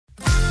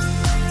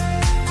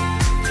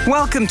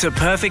Welcome to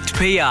Perfect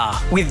PR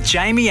with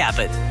Jamie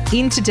Abbott.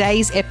 In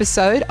today's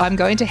episode, I'm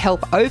going to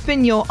help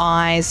open your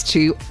eyes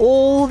to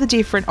all the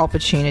different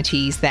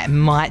opportunities that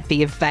might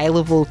be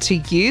available to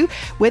you,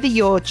 whether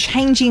you're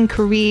changing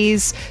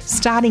careers,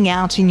 starting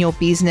out in your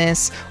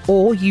business,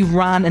 or you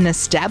run an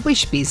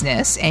established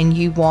business and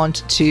you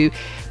want to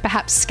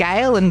perhaps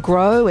scale and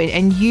grow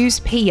and use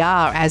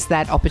PR as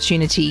that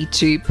opportunity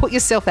to put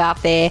yourself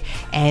out there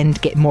and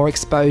get more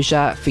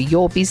exposure for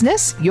your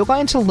business. You're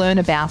going to learn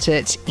about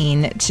it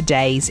in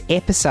today's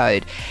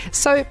episode.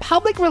 So,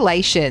 public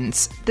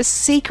relations, the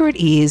secret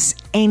is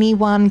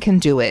anyone can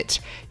do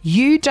it.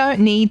 You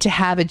don't need to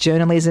have a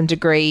journalism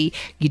degree.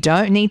 You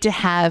don't need to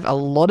have a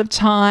lot of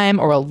time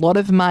or a lot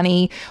of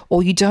money,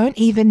 or you don't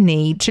even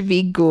need to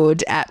be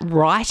good at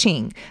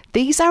writing.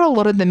 These are a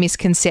lot of the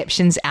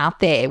misconceptions out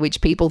there,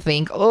 which people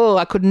think, oh,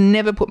 I could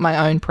never put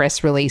my own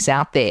press release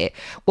out there.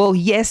 Well,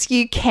 yes,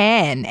 you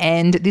can.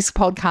 And this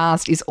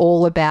podcast is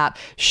all about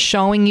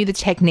showing you the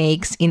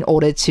techniques in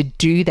order to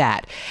do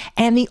that.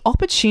 And the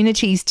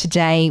opportunities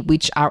today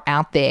which are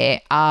out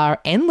there are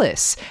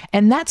endless.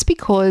 And that's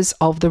because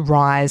of the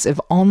rise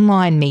of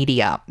online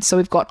media. So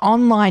we've got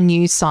online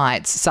news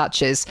sites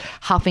such as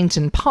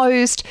Huffington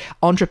Post,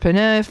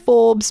 Entrepreneur,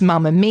 Forbes,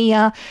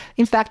 Mamamia.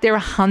 In fact, there are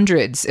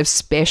hundreds of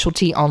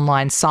specialty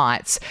online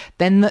sites.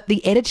 Then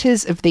the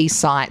editors of these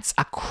sites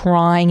are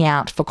crying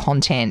out for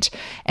content.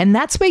 And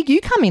that's where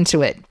you come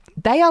into it.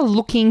 They are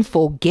looking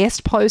for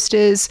guest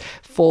posters,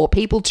 for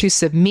people to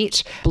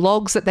submit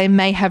blogs that they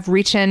may have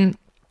written,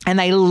 and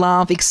they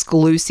love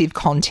exclusive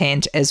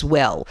content as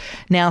well.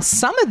 Now,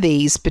 some of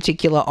these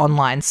particular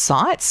online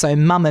sites, so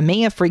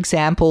Mamamia, for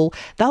example,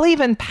 they'll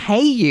even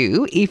pay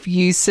you if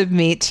you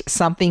submit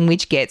something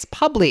which gets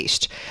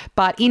published.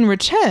 But in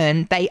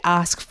return, they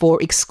ask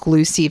for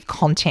exclusive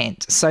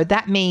content. So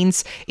that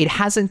means it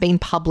hasn't been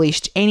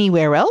published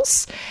anywhere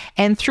else.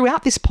 And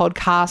throughout this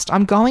podcast,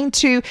 I'm going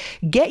to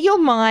get your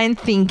mind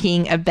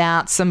thinking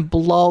about some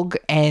blog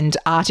and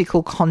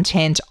article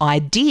content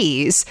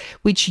ideas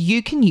which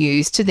you can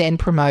use to then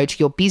promote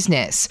your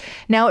business.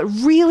 Now, it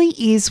really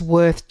is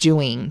worth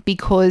doing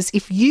because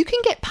if you can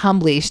get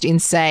published in,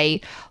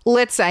 say,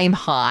 let's aim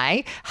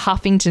high,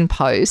 Huffington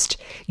Post,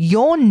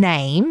 your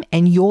name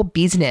and your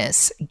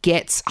business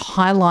gets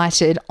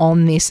highlighted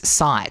on this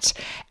site.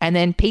 And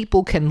then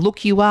people can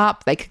look you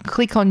up, they can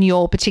click on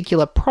your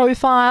particular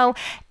profile,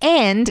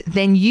 and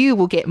then you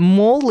will get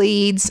more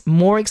leads,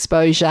 more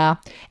exposure,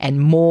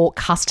 and more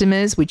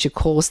customers, which of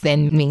course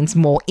then means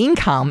more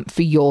income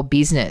for your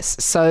business.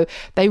 So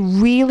they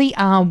really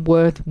are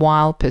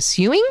worthwhile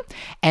pursuing,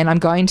 and I'm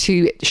going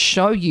to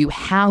show you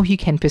how you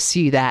can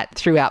pursue that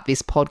throughout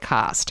this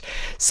podcast.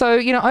 So,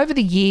 over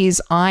the years,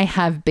 I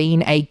have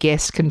been a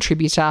guest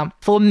contributor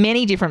for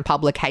many different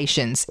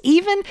publications,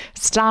 even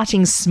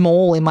starting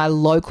small in my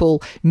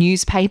local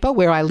newspaper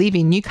where I live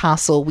in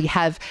Newcastle. We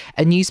have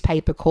a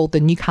newspaper called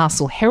the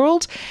Newcastle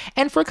Herald,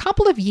 and for a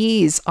couple of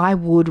years, I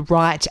would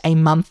write a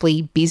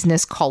monthly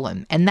business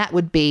column, and that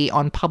would be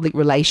on public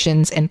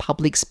relations and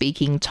public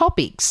speaking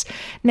topics.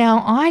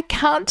 Now, I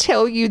can't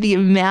tell you the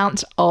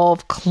amount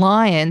of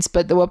clients,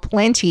 but there were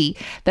plenty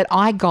that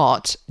I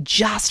got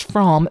just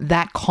from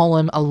that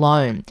column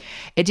alone.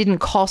 It didn't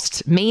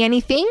cost me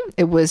anything.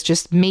 It was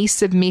just me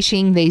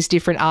submitting these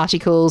different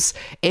articles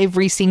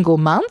every single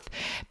month.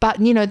 But,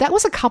 that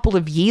was a couple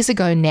of years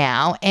ago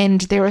now,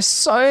 and there are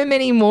so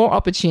many more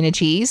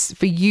opportunities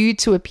for you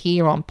to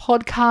appear on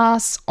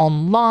podcasts,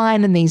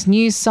 online, and these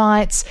news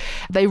sites.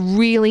 They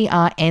really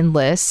are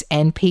endless,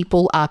 and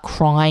people are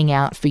crying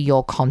out for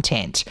your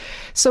content.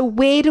 So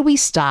where do we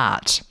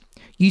start?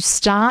 You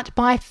start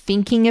by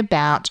thinking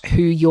about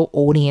who your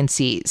audience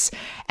is.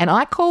 And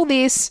I call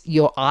this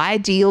your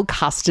ideal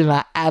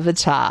customer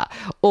avatar,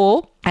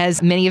 or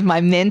as many of my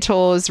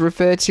mentors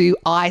refer to,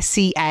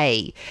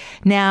 ICA.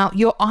 Now,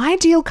 your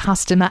ideal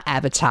customer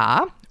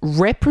avatar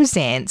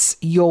represents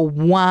your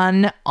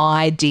one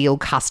ideal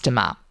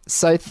customer.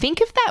 So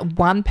think of that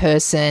one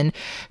person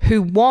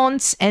who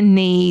wants and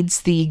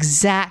needs the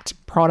exact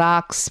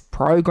products,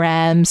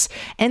 programs,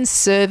 and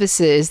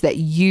services that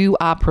you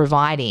are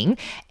providing,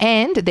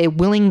 and they're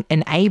willing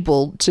and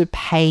able to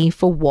pay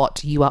for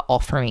what you are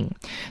offering.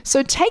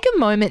 So take a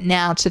moment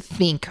now to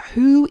think,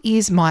 who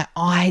is my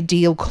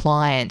ideal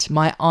client,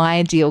 my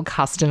ideal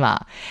customer?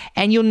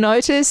 And you'll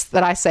notice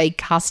that I say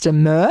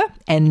customer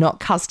and not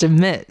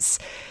customers.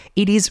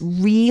 It is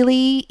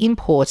really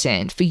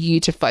important for you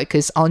to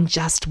focus on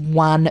just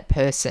one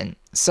person.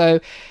 So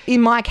in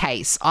my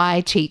case,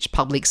 I teach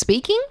public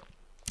speaking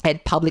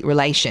and public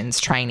relations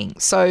training.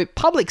 So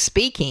public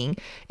speaking,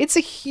 it's a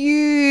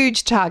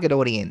huge target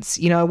audience.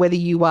 Whether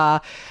you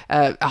are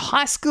a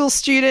high school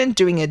student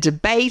doing a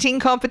debating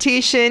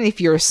competition,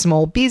 if you're a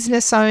small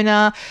business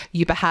owner,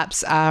 you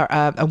perhaps are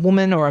a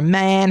woman or a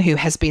man who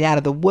has been out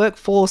of the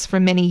workforce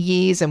for many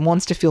years and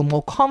wants to feel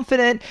more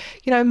confident.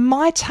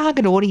 My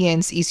target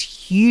audience is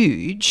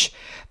huge.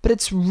 But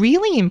it's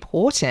really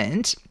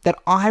important that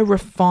I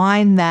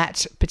refine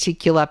that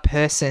particular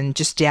person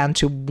just down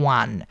to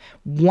one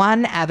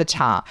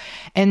avatar.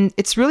 And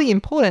it's really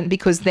important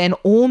because then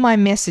all my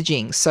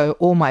messaging, so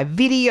all my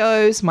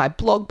videos, my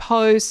blog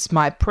posts,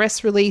 my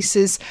press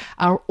releases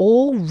are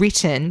all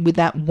written with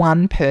that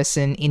one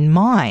person in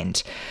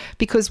mind.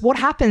 Because what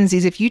happens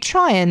is if you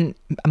try and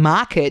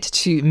market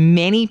to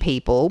many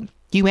people,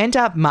 you end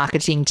up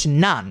marketing to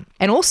none.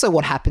 And also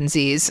what happens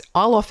is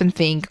I'll often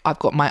think I've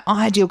got my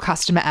ideal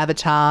customer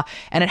avatar,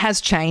 and it has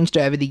changed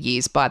over the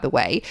years, by the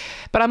way.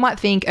 But I might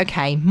think,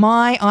 okay,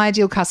 my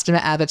ideal customer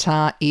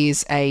avatar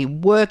is a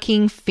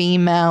working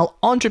female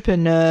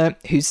entrepreneur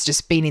who's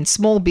just been in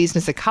small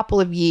business a couple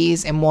of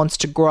years and wants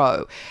to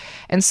grow.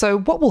 And so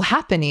what will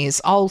happen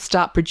is I'll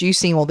start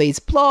producing all these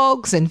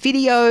blogs and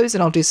videos,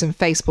 and I'll do some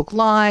Facebook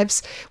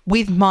Lives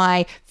with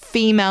my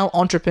female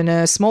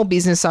entrepreneur, small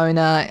business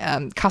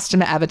owner,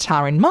 customer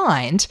avatar in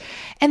mind.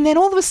 And then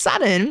all of a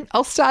sudden,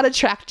 I'll start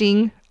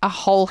attracting a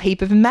whole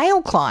heap of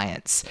male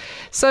clients.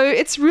 So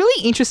it's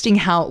really interesting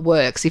how it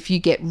works if you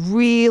get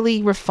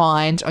really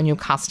refined on your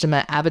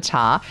customer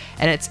avatar,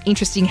 and it's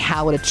interesting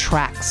how it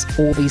attracts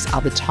all these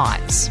other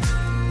types.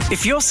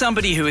 If you're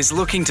somebody who is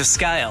looking to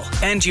scale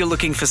and you're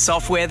looking for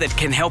software that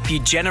can help you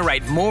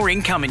generate more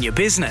income in your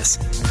business,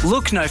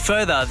 look no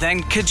further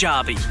than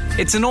Kajabi.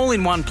 It's an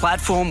all-in-one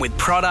platform with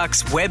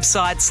products,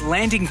 websites,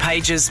 landing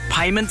pages,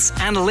 payments,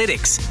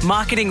 analytics,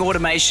 marketing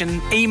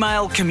automation,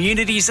 email,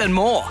 communities, and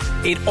more.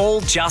 It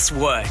all just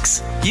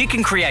works. You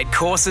can create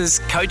courses,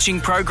 coaching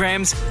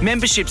programs,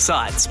 membership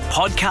sites,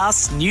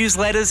 podcasts,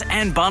 newsletters,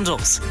 and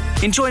bundles.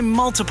 Enjoy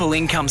multiple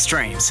income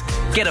streams.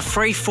 Get a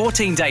free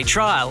 14-day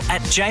trial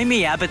at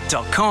jamieabbott.com/Kajabi.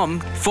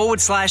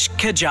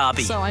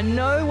 So I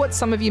know what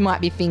some of you might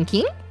be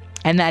thinking,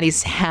 and that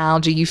is, how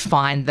do you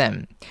find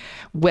them?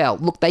 Well,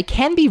 look, they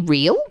can be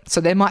real.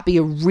 So there might be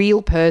a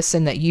real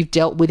person that you've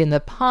dealt with in the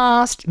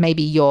past,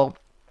 maybe your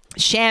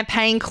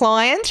champagne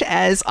client,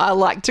 as I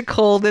like to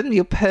call them,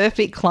 your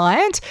perfect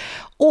client.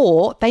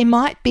 Or they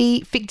might be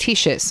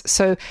fictitious,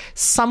 so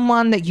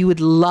someone that you would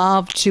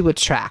love to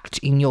attract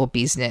in your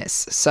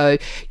business. So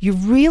you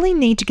really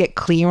need to get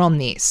clear on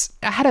this.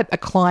 I had a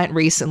client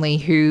recently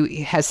who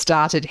has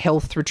started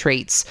health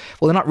retreats.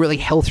 Well, they're not really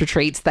health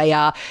retreats. They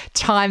are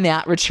time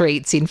out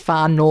retreats in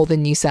far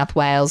northern New South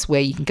Wales,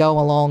 where you can go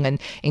along and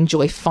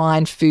enjoy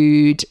fine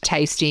food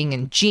tasting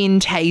and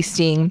gin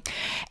tasting.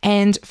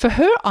 And for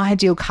her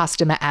ideal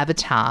customer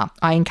avatar,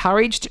 I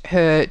encouraged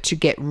her to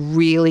get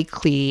really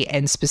clear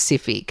and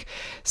specific.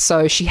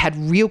 So she had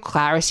real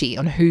clarity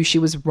on who she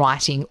was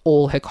writing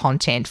all her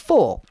content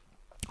for.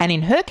 And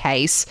in her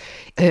case,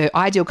 her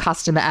ideal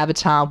customer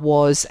avatar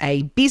was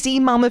a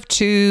busy mum of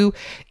two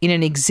in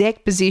an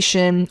exec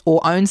position, or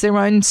owns their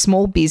own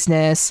small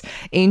business,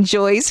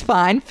 enjoys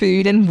fine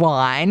food and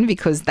wine,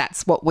 because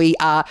that's what we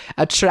are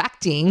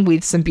attracting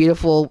with some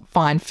beautiful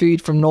fine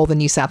food from northern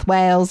New South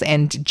Wales,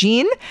 and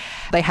gin.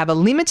 They have a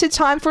limited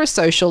time for a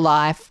social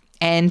life,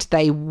 and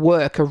they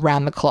work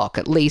around the clock,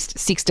 at least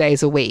 6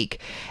 days a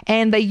week.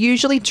 And they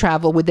usually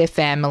travel with their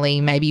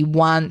family maybe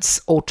once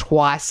or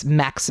twice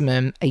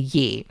maximum a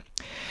year.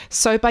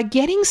 So by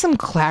getting some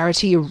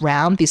clarity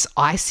around this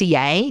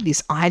ICA,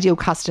 this ideal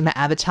customer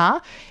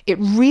avatar, it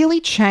really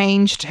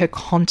changed her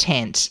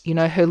content. You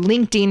know, her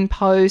LinkedIn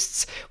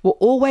posts were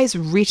always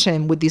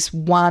written with this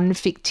one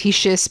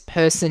fictitious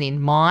person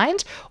in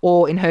mind,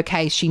 or in her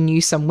case, she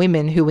knew some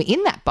women who were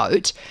in that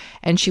boat,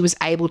 and she was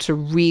able to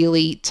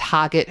really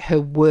target her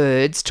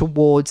words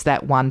towards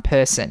that one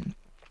person.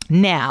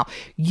 Now,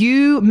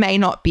 you may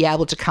not be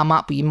able to come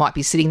up, you might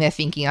be sitting there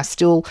thinking, I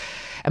still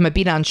am a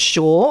bit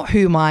unsure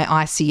who my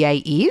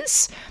ICA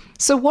is.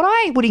 So what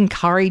I would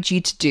encourage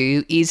you to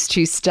do is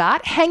to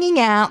start hanging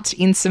out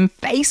in some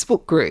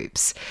Facebook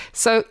groups.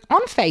 So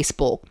on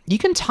Facebook, you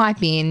can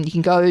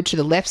go to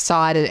the left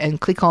side and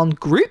click on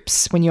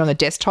groups when you're on the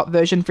desktop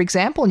version, for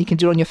example, and you can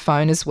do it on your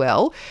phone as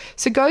well.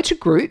 So go to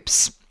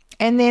groups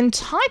and then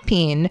type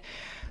in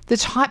the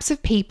types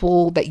of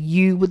people that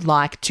you would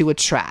like to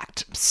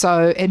attract.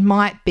 So it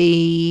might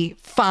be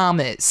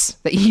farmers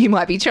that you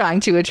might be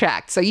trying to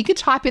attract. So you could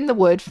type in the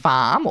word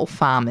farm or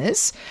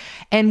farmers,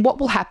 and what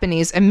will happen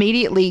is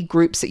immediately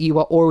groups that you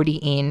are already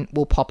in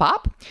will pop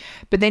up.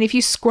 But then if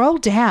you scroll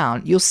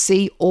down, you'll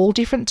see all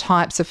different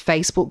types of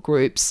Facebook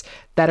groups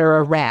that are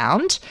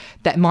around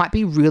that might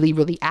be really,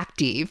 really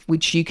active,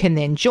 which you can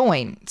then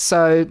join.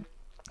 So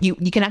you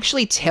can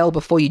actually tell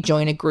before you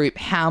join a group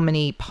how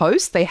many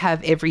posts they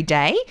have every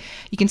day.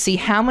 You can see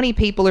how many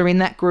people are in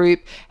that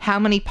group, how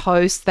many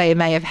posts they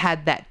may have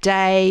had that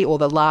day or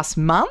the last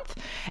month.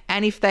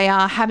 And if they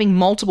are having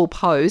multiple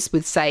posts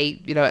with, say,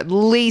 at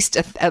least,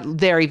 at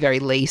very, very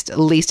least, at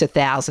least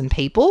 1,000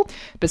 people,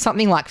 but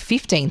something like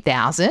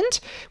 15,000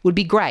 would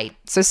be great.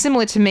 So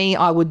similar to me,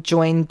 I would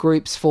join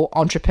groups for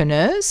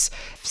entrepreneurs,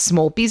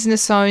 small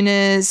business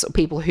owners,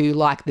 people who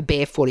like the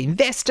Barefoot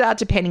Investor,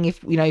 depending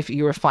if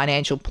you're a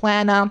financial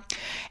planner,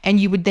 and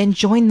you would then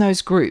join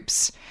those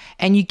groups,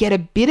 and you get a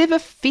bit of a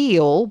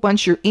feel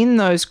once you're in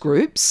those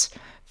groups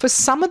for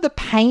some of the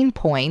pain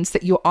points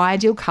that your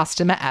ideal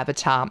customer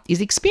avatar is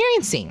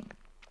experiencing.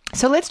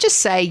 So let's just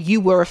say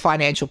you were a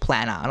financial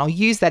planner, and I'll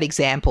use that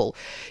example.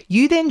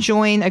 You then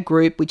join a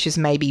group which is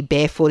maybe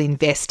Barefoot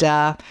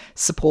Investor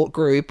support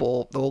group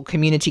or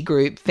community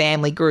group,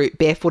 family group,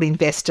 Barefoot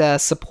Investor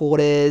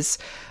supporters.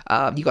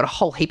 You've got a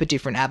whole heap of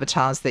different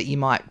avatars that you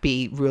might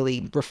be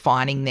really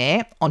refining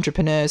there.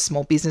 Entrepreneurs,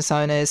 small business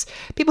owners,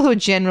 people who are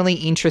generally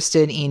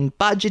interested in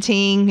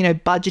budgeting,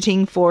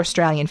 budgeting for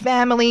Australian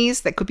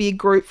families. That could be a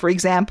group, for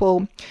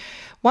example.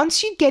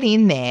 Once you get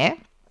in there,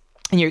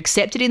 and you're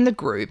accepted in the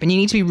group, and you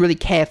need to be really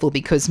careful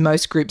because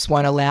most groups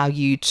won't allow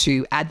you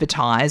to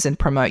advertise and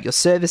promote your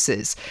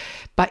services.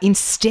 But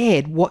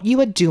instead, what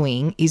you are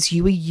doing is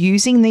you are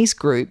using these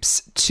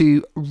groups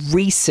to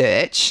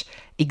research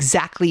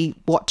exactly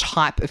what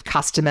type of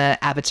customer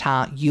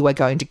avatar you are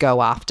going to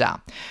go after.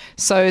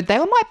 So they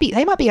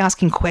might be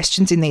asking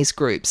questions in these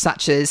groups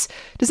such as,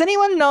 does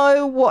anyone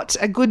know what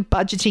a good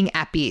budgeting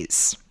app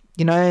is?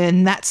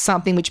 And that's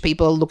something which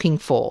people are looking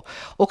for.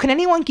 Or can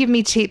anyone give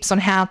me tips on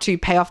how to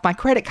pay off my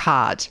credit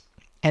card?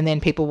 And then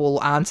people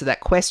will answer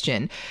that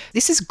question.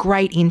 This is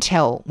great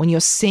intel when you're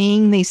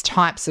seeing these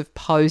types of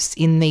posts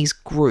in these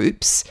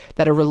groups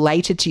that are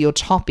related to your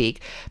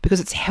topic,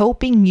 because it's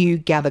helping you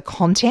gather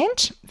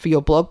content for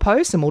your blog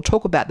posts, and we'll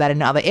talk about that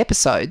in other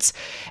episodes.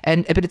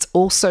 But it's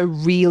also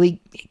really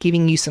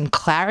giving you some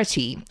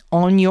clarity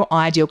on your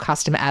ideal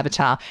customer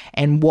avatar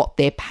and what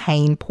their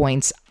pain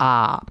points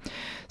are.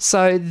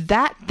 So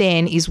that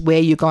then is where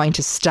you're going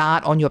to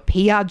start on your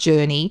PR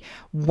journey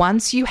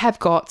once you have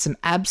got some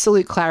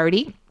absolute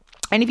clarity.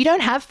 And if you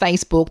don't have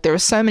Facebook, there are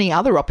so many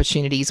other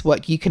opportunities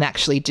what you can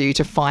actually do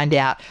to find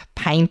out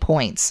pain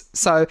points.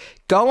 So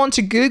go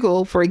onto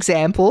Google, for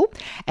example,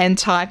 and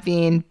type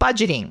in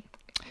budgeting.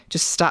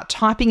 Just start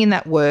typing in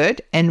that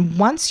word. And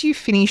once you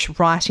finish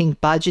writing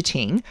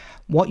budgeting,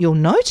 what you'll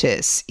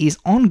notice is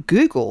on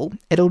Google,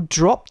 it'll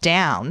drop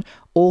down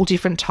all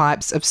different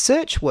types of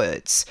search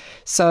words.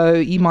 So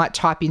you might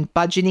type in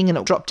budgeting and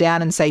it'll drop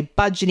down and say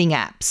budgeting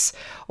apps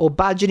or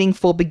budgeting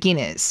for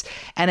beginners.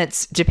 And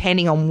it's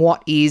depending on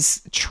what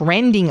is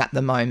trending at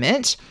the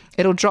moment,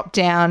 it'll drop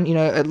down,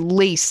 at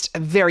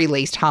very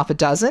least half a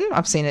dozen.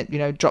 I've seen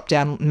it, drop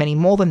down many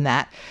more than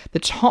that. The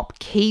top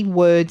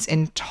keywords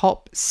and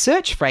top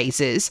search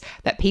phrases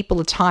that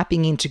people are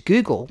typing into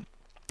Google.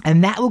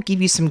 And that will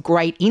give you some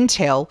great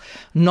intel,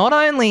 not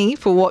only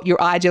for what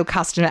your ideal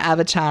customer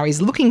avatar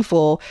is looking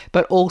for,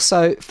 but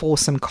also for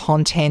some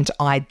content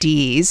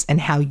ideas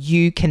and how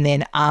you can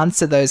then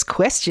answer those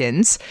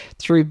questions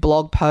through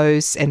blog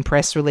posts and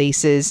press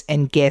releases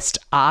and guest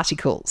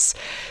articles.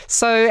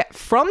 So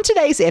from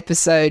today's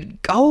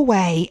episode, go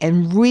away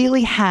and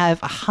really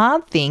have a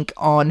hard think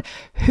on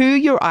who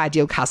your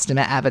ideal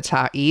customer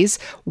avatar is,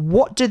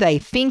 what do they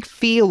think,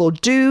 feel, or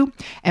do,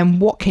 and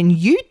what can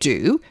you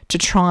do to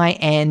try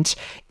and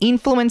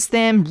influence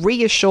them,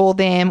 reassure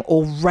them,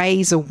 or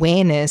raise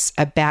awareness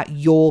about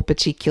your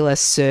particular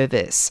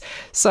service.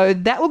 So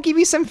that will give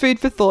you some food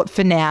for thought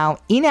for now.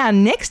 In our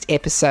next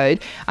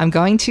episode, I'm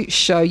going to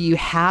show you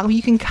how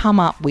you can come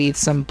up with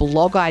some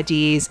blog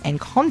ideas and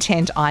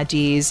content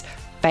ideas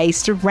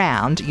based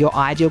around your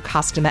ideal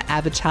customer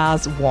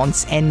avatar's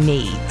wants and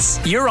needs.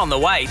 You're on the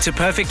way to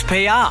Perfect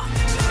PR.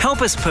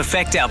 Help us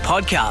perfect our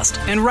podcast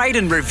and rate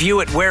and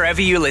review it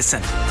wherever you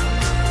listen.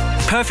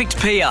 Perfect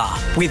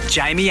PR with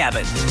Jamie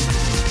Abbott.